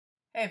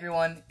Hey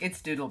everyone,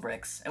 it's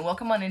Doodlebricks, and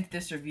welcome on into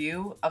this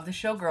review of the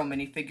Showgirl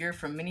minifigure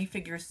from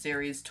Minifigures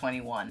Series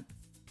 21.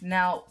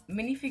 Now,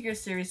 Minifigures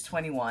Series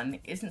 21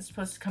 isn't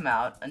supposed to come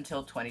out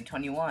until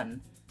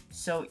 2021,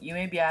 so you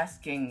may be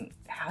asking,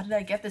 how did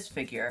I get this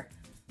figure?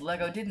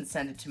 LEGO didn't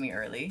send it to me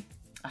early.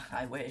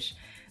 I wish.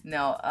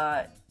 No,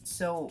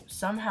 so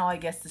somehow I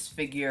guess this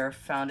figure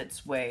found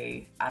its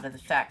way out of the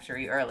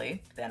factory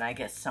early. Then I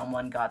guess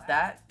someone got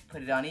that,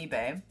 put it on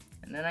eBay,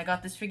 and then I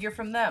got this figure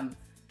from them.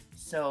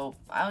 So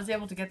I was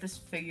able to get this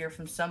figure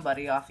from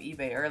somebody off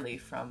eBay early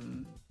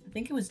from, I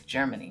think it was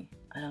Germany.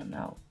 I don't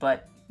know.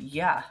 But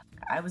yeah,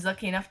 I was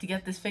lucky enough to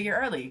get this figure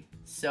early.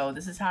 So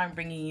this is how I'm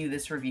bringing you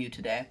this review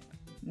today.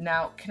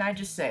 Now, can I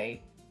just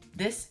say,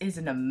 this is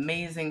an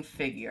amazing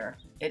figure.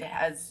 It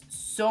has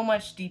so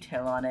much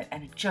detail on it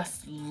and it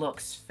just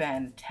looks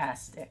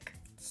fantastic.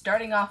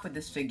 Starting off with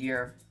this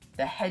figure,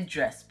 the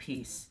headdress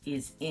piece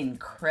is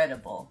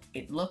incredible.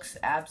 It looks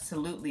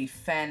absolutely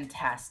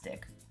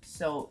fantastic.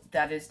 So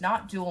that is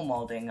not dual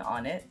molding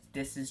on it.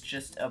 This is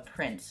just a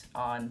print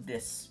on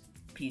this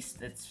piece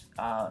that's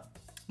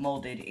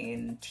molded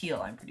in teal,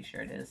 I'm pretty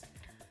sure it is.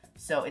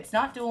 So it's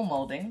not dual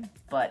molding,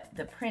 but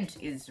the print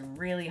is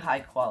really high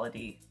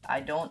quality.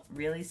 I don't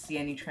really see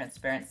any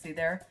transparency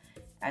there,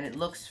 and it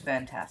looks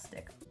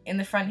fantastic. In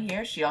the front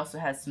here, she also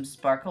has some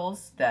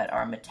sparkles that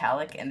are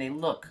metallic, and they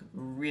look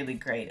really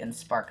great and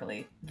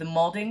sparkly. The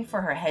molding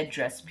for her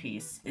headdress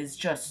piece is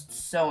just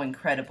so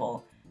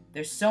incredible.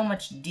 There's so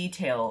much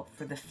detail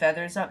for the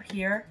feathers up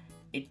here,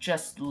 it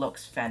just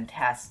looks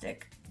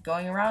fantastic.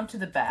 Going around to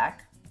the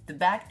back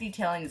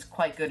detailing is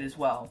quite good as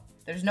well.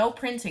 There's no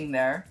printing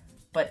there,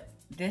 but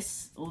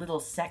this little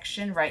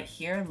section right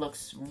here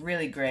looks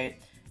really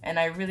great, and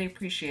I really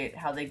appreciate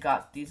how they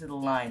got these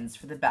little lines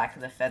for the back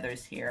of the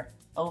feathers here.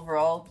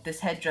 Overall, this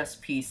headdress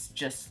piece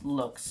just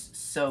looks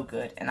so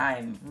good, and I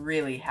am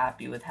really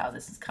happy with how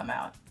this has come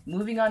out.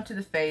 Moving on to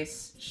the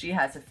face, she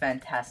has a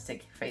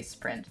fantastic face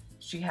print.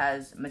 She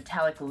has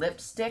metallic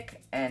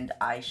lipstick and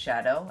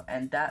eyeshadow,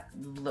 and that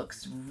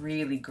looks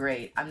really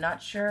great. I'm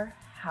not sure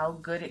how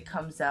good it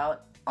comes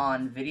out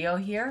on video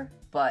here,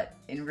 but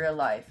in real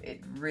life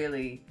it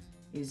really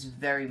is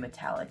very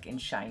metallic and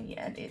shiny,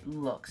 and it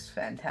looks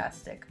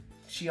fantastic.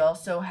 She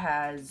also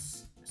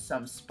has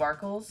some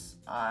sparkles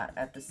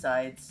at the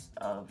sides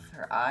of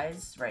her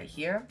eyes right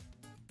here,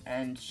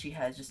 and she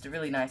has just a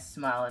really nice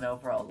smile and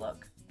overall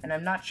look. And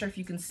I'm not sure if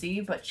you can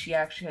see, but she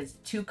actually has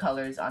two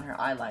colors on her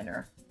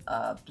eyeliner.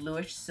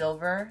 Bluish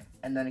silver,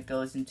 and then it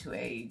goes into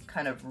a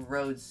kind of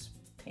rose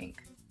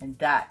pink, and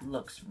that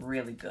looks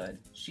really good.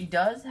 She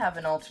does have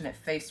an alternate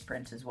face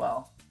print as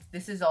well.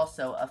 This is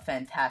also a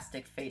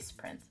fantastic face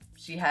print.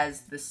 She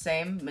has the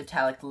same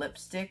metallic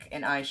lipstick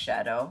and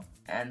eyeshadow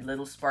and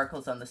little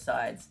sparkles on the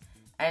sides,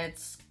 and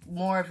it's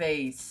more of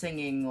a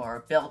singing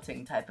or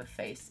belting type of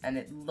face, and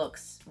it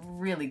looks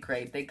really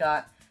great. They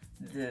got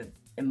the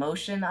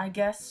emotion, I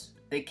guess.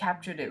 They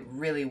captured it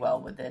really well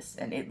with this,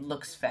 and it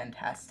looks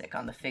fantastic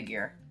on the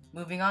figure.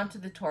 Moving on to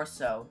the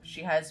torso,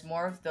 she has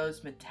more of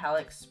those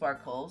metallic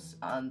sparkles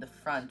on the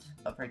front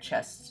of her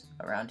chest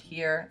around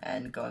here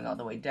and going all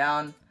the way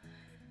down.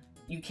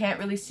 You can't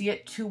really see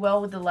it too well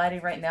with the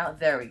lighting right now.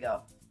 There we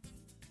go.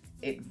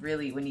 It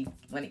really,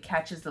 when it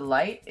catches the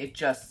light, it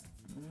just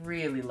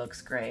really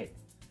looks great.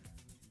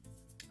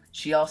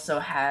 She also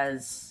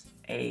has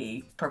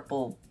a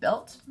purple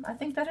belt, I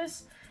think that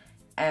is.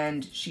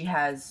 And she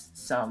has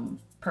some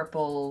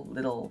purple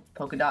little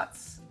polka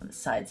dots on the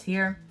sides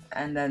here,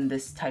 and then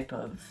this type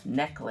of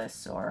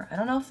necklace, or I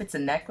don't know if it's a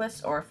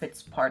necklace or if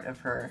it's part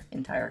of her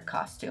entire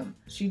costume.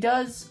 She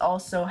does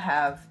also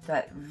have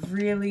that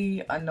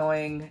really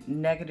annoying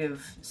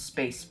negative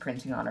space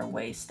printing on her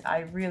waist.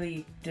 I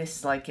really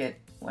dislike it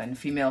when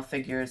female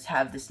figures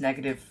have this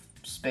negative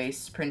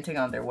space printing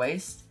on their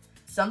waist.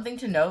 Something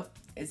to note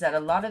is that a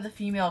lot of the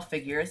female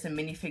figures in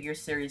Minifigures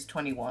Series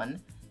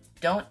 21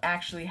 don't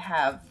actually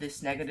have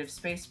this negative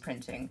space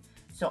printing,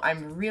 so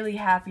I'm really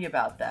happy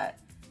about that.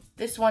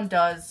 This one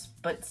does,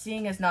 but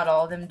seeing as not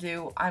all of them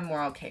do, I'm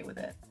more okay with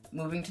it.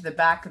 Moving to the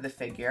back of the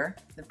figure,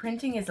 the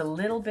printing is a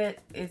little bit,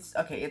 it's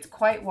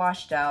quite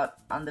washed out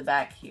on the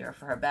back here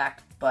for her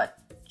back, but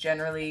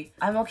generally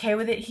I'm okay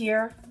with it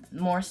here,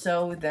 more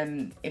so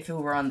than if it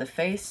were on the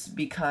face,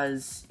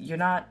 because you're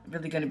not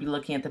really going to be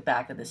looking at the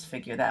back of this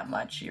figure that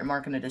much. You're more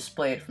going to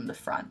display it from the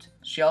front.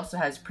 She also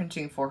has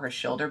printing for her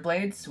shoulder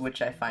blades, which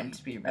I find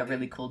to be a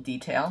really cool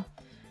detail.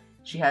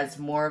 She has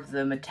more of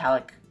the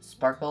metallic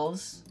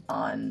sparkles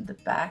on the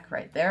back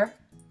right there,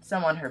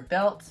 some on her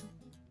belt,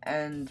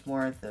 and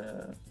more of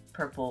the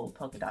purple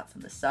polka dots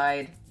on the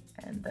side,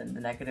 and then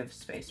the negative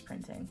space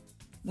printing.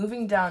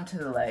 Moving down to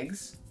the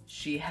legs,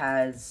 she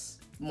has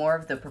more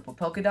of the purple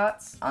polka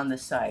dots on the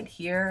side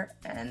here,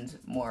 and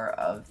more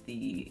of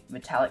the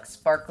metallic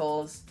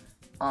sparkles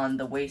on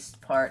the waist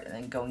part, and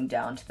then going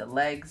down to the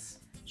legs.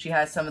 She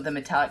has some of the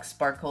metallic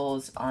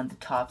sparkles on the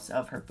tops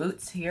of her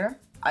boots here.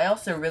 I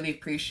also really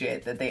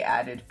appreciate that they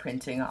added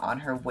printing on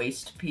her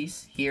waist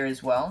piece here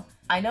as well.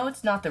 I know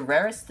it's not the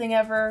rarest thing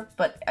ever,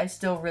 but I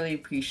still really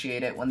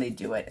appreciate it when they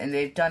do it, and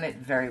they've done it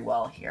very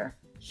well here.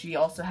 She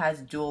also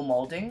has dual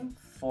molding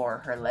for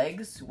her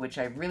legs, which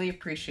I really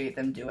appreciate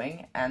them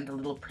doing, and the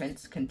little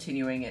prints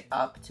continuing it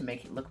up to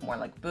make it look more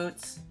like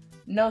boots.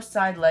 No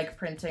side leg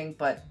printing,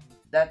 but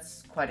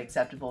that's quite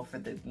acceptable for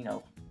the,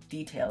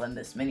 detail in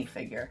this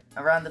minifigure.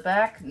 Around the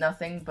back,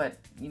 nothing, but,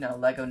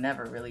 LEGO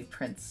never really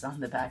prints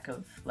on the back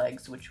of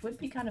legs, which would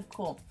be kind of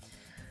cool.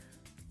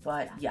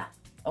 But yeah,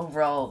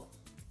 overall,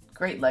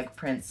 great leg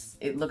prints.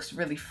 It looks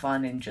really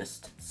fun and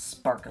just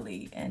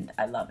sparkly, and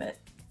I love it.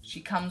 She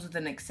comes with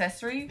an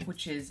accessory,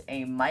 which is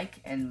a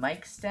mic and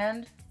mic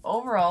stand.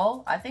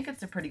 Overall, I think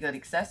it's a pretty good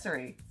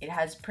accessory. It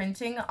has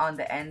printing on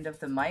the end of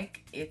the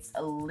mic. It's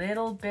a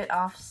little bit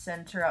off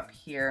center up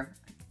here.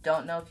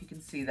 Don't know if you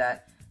can see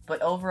that,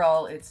 but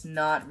overall, it's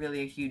not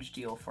really a huge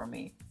deal for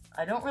me.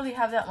 I don't really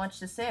have that much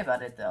to say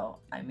about it though.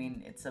 I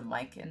mean, it's a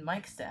mic and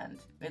mic stand.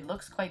 It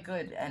looks quite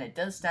good, and it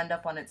does stand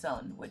up on its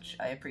own, which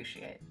I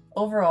appreciate.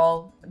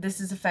 Overall,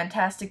 this is a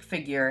fantastic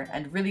figure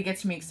and really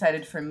gets me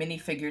excited for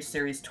Minifigures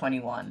Series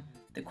 21.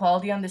 The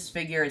quality on this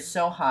figure is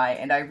so high,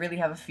 and I really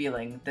have a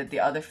feeling that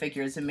the other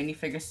figures in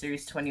Minifigures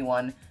Series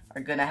 21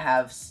 are gonna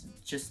have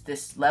just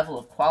this level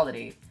of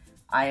quality.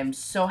 I am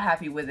so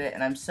happy with it,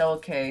 and I'm so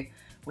okay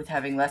with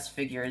having less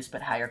figures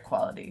but higher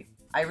quality.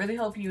 I really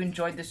hope you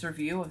enjoyed this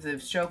review of the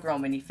Showgirl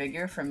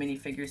minifigure from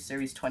Minifigures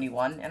Series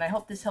 21, and I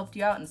hope this helped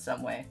you out in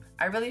some way.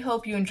 I really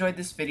hope you enjoyed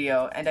this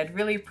video, and I'd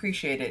really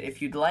appreciate it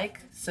if you'd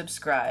like,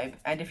 subscribe,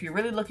 and if you're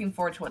really looking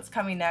forward to what's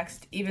coming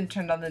next, even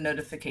turn on the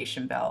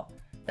notification bell.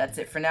 That's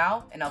it for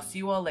now, and I'll see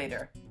you all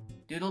later.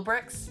 Doodle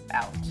Bricks,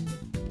 out.